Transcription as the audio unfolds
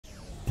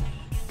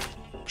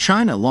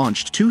China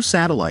launched 2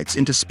 satellites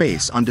into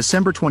space on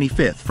December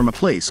 25 from a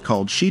place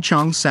called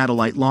Xichang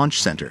Satellite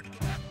Launch Center.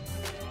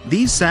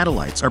 These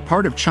satellites are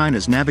part of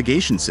China's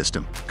navigation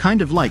system,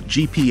 kind of like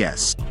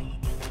GPS.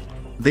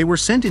 They were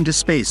sent into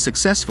space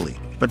successfully,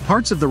 but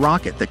parts of the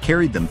rocket that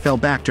carried them fell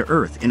back to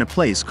Earth in a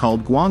place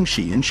called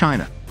Guangxi in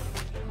China.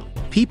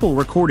 People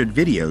recorded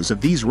videos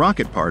of these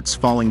rocket parts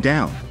falling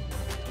down.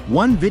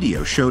 One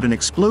video showed an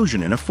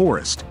explosion in a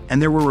forest, and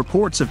there were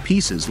reports of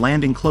pieces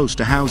landing close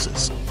to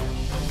houses.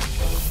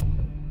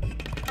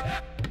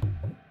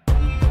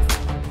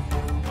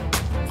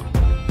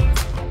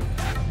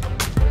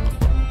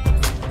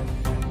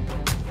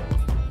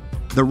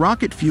 The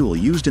rocket fuel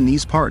used in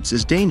these parts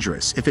is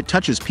dangerous if it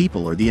touches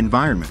people or the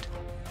environment.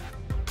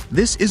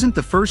 This isn't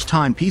the first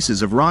time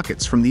pieces of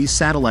rockets from these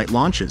satellite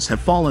launches have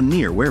fallen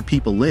near where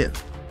people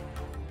live.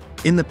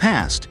 In the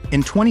past,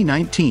 in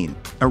 2019,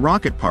 a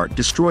rocket part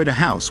destroyed a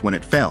house when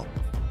it fell.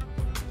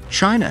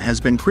 China has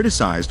been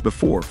criticized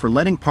before for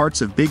letting parts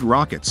of big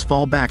rockets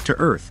fall back to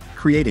Earth,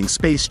 creating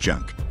space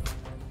junk.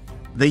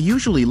 They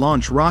usually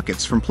launch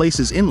rockets from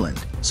places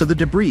inland, so the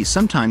debris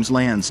sometimes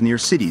lands near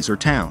cities or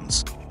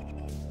towns.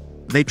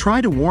 They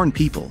try to warn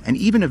people and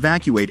even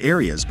evacuate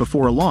areas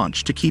before a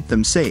launch to keep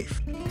them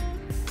safe.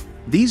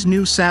 These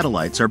new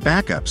satellites are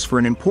backups for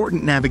an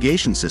important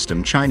navigation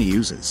system China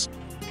uses.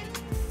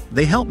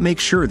 They help make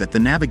sure that the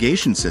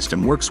navigation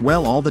system works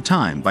well all the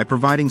time by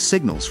providing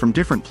signals from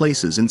different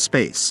places in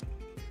space.